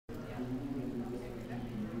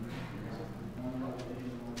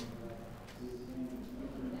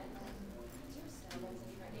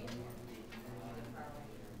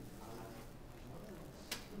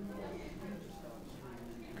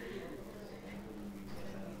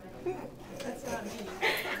That's not me.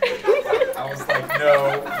 I was like, no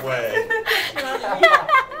way.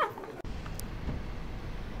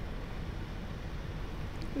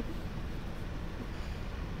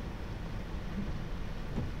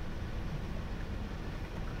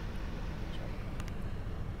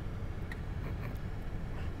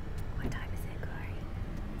 What time is it, Corey?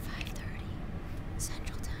 5:30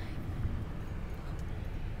 Central Time.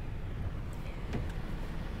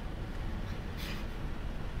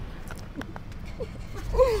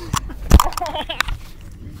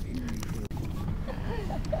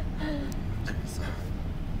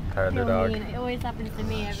 Tired their dog. It always happens to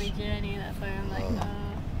me every journey. That's why I'm like,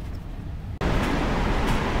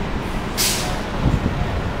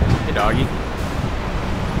 Hey, doggy.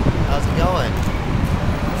 How's it going?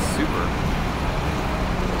 Super.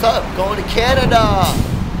 What's up? Going to Canada!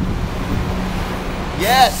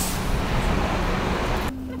 Yes!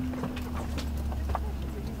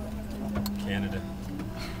 Canada.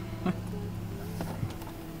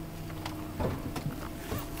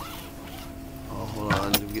 Oh, hold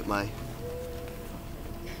on. Let me get my...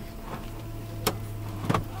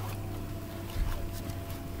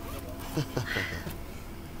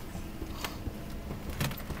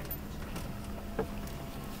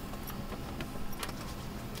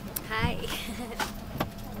 hi.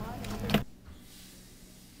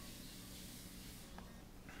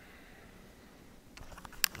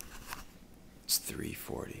 It's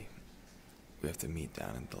 3:40. We have to meet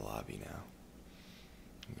down in the lobby now.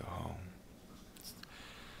 And go home.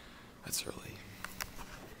 That's early.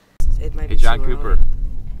 It might Hey, be John too Cooper. early.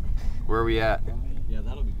 Where are we at? Yeah,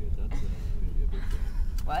 that'll be good. That's gonna be a big thing.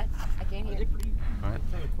 What? I can't hear. What?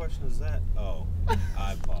 What kind of question is that? Oh,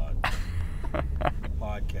 iPod.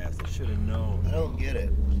 Podcast. I should have known. I don't get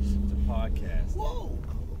it. It's a podcast. Whoa!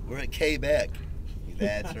 We're at Quebec.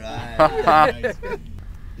 That's right. Nice.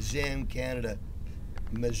 J'aime Canada.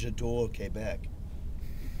 Mais j'adore Quebec.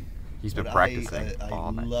 He's been But practicing I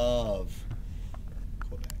all night. love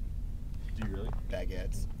Quebec. Do you really?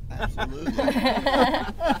 Baguettes. Absolutely.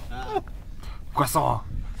 Croissant.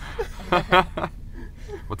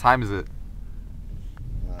 What time is it?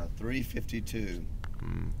 3:52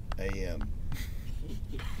 a.m.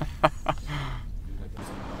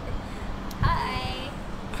 Hi.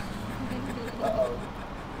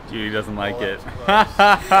 Judy doesn't like it.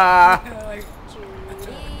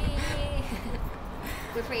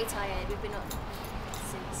 We're pretty tired. We've been up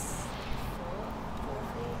since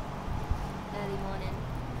 4:30 early morning.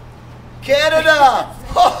 Canada!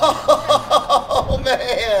 Oh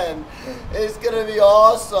man, it's gonna be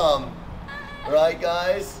awesome, right,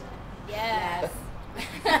 guys? Yes.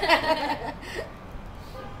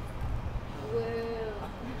 Woo.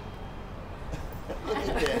 Look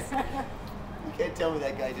at this. You can't tell me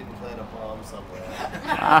that guy didn't plant a bomb somewhere.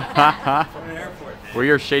 From an airport. Where are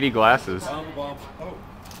your shady glasses? Bomb. Oh.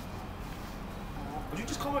 Would you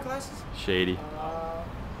just call my glasses? Shady.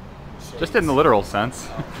 Just in the literal sense.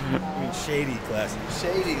 I mean, shady glasses.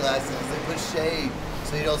 Shady glasses. They put shade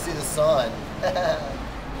so you don't see the sun.